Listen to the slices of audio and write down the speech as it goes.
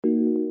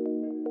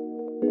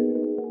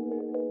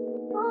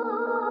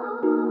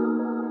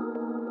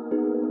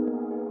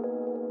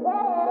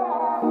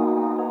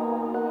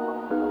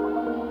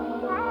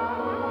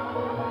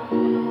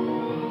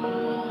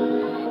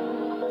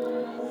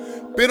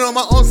Been on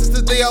my own since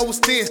the day I was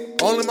 10.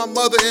 Only my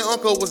mother and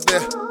uncle was there.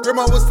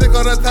 Grandma was sick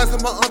all the time,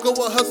 so my uncle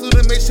would hustle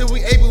to make sure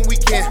we ate when we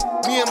can.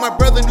 Me and my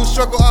brother knew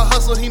struggle, I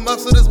hustled. He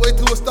muscled his way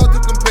to a start to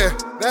compare.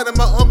 Now that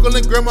my uncle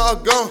and grandma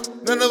are gone,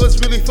 none of us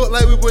really felt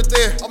like we were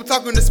there. I'm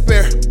talking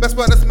despair, that's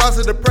why the smiles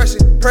of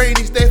depression. Praying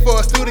each day for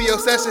a studio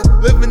session.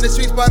 Living the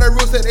streets by the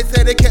rules that they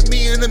said they kept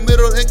me in the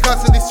middle and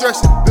constantly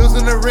stressing. Bills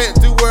and the rent,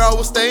 do where I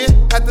was staying.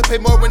 Had to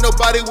pay more when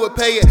nobody would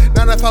pay it.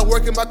 Now if I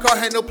work in my car,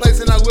 had no place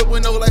and I whip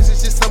with no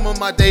license, just some of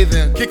my day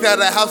then. Kicked out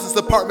of houses,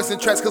 apartments, and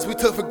tracks, cause we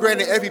took for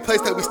granted every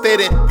place that we stayed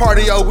in.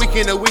 Party all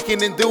weekend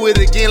and do it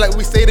again like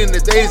we stayed in the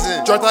days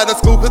in. Dropped out of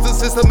school cause the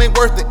system ain't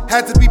worth it.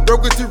 Had to be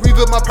broken to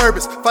reveal my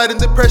purpose. Fighting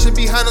depression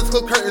behind those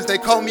closed curtains.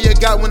 They called me a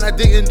god when I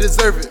didn't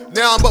deserve it.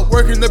 Now I'm up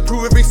working to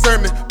prove every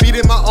sermon.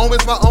 Beating my own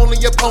is my only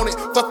opponent.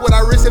 Fuck what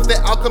I risk if the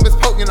outcome is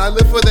potent. I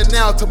live for the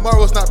now,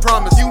 tomorrow's not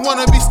promised. You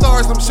wanna be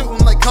stars, I'm shooting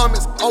like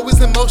comets.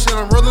 Always in motion,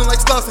 I'm rolling like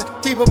Slauson.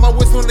 Keep up my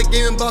wits on the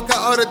game and block out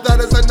all the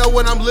dollars. I know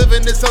when I'm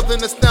living is something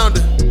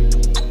astounding.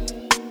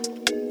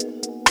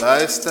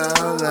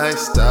 Lifestyle,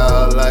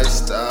 lifestyle,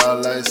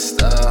 lifestyle,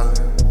 lifestyle.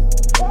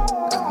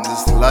 And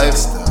this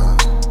lifestyle,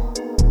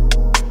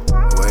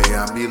 the way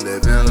I be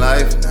living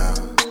life now.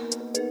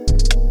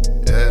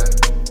 Yeah.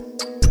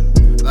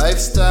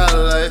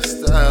 Lifestyle,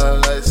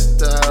 lifestyle,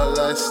 lifestyle,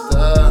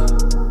 lifestyle.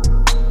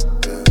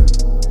 Yeah.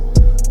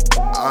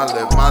 I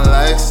live my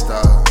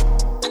lifestyle.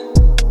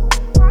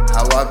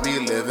 How I be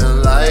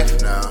living life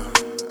now.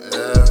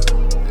 Yeah,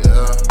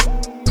 yeah.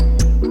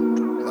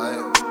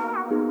 Life.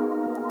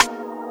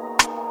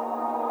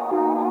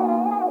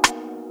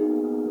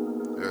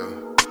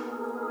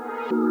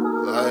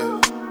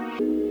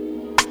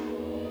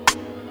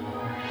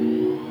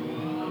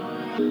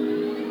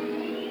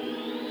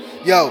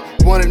 Yo,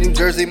 born in New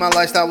Jersey, my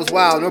lifestyle was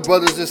wild. No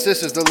brothers and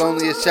sisters, the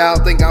loneliest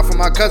child. Thank God for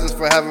my cousins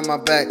for having my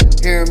back,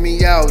 hearing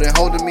me out and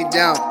holding me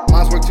down.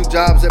 Moms worked 2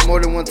 jobs at more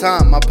than one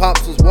time. My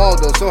pops was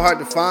Waldo, so hard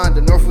to find.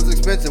 The north was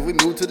expensive, we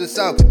moved to the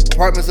south.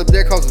 Apartments up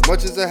there cost as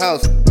much as a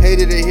house.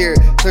 Hated it here,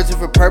 searching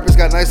for purpose.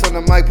 Got nice on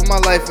the mic, put my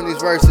life in these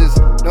verses.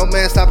 No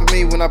man stopping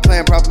me when I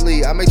plan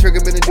properly. I make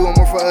trigger men and doing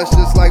more for us,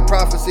 just like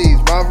prophecies.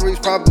 Rivalries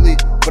probably,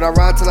 but I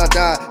ride till I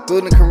die.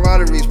 Building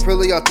camaraderies,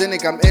 pretty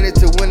authentic. I'm in it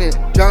to win it.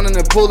 Drown in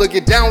the pool to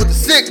get down with the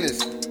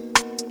sickness.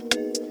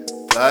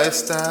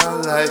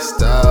 Lifestyle,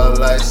 lifestyle,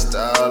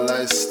 lifestyle,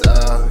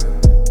 lifestyle.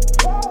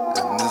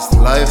 And this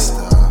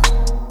lifestyle,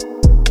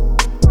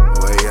 the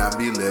way I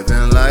be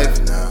living life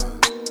now.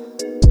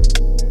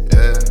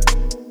 Yeah.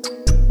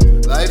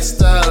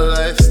 Lifestyle,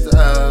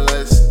 lifestyle,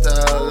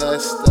 lifestyle,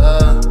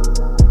 lifestyle.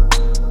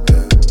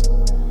 Yeah.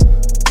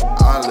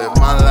 I live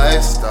my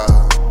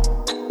lifestyle.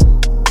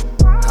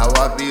 How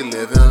I be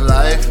living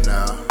life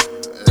now.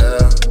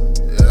 Yeah,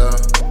 yeah.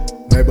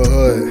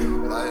 Neighborhood.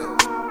 Life.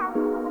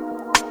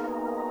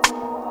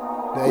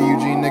 The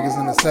AUG niggas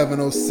in the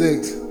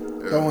 706.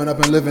 Throwing up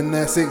and living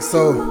that 6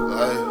 soul.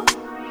 Life.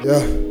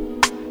 Yeah.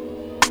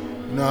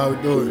 You know how we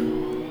do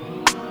it.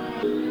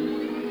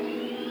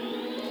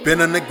 Been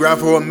on the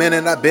ground for a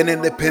minute, I've been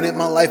independent.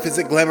 My life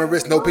isn't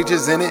glamorous, no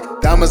pictures in it.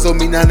 Diamonds on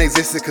me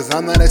non-existent, cause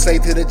I'm not a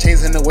slave to the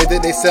chains and the way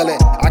that they sell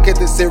it. I kept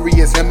it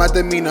serious in my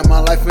demeanor. My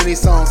life in these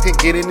songs can't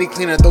get any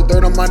cleaner. Throw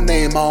dirt on my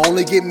name, I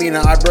only get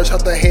meaner. I brush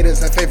out the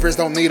haters and favors,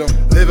 don't need them.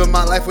 Living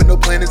my life with no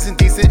plan is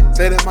indecent.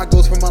 Setting my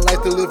goals for my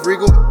life to live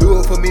regal. Do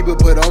it for me, but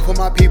put on for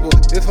my people.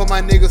 This for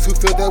my niggas who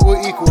feel that we're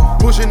equal.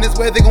 Pushing this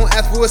way, they gon'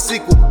 ask for a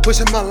sequel.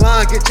 Pushing my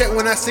line, get checked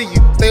when I see you.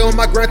 Stay on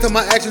my grind till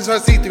my actions are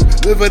see-through.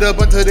 Live it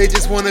up until they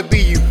just wanna be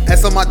you.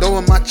 Ass on my door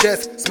and my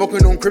chest.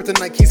 Smoking on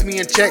kryptonite keeps me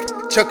in check.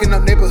 Chucking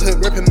up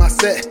neighborhood, ripping my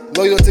set.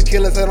 Loyal to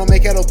killers, I don't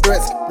make idle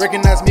threats.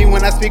 Recognize me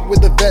when I speak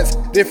with the vets.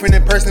 Different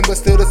in person, but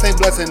still the same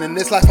blessing. In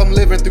this life I'm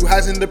living through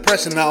highs and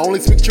depression. I only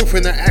speak truth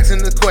when they're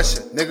asking the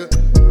question, nigga.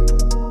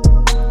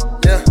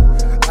 Yeah.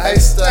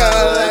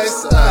 Lifestyle,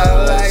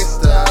 lifestyle,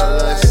 lifestyle,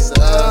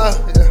 lifestyle.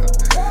 Yeah.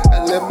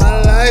 I live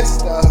my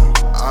lifestyle.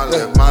 I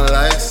live my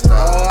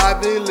lifestyle. How I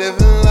be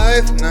living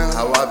life now.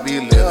 How I be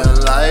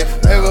living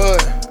life now.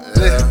 Neighborhood.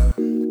 Yeah.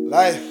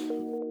 Life.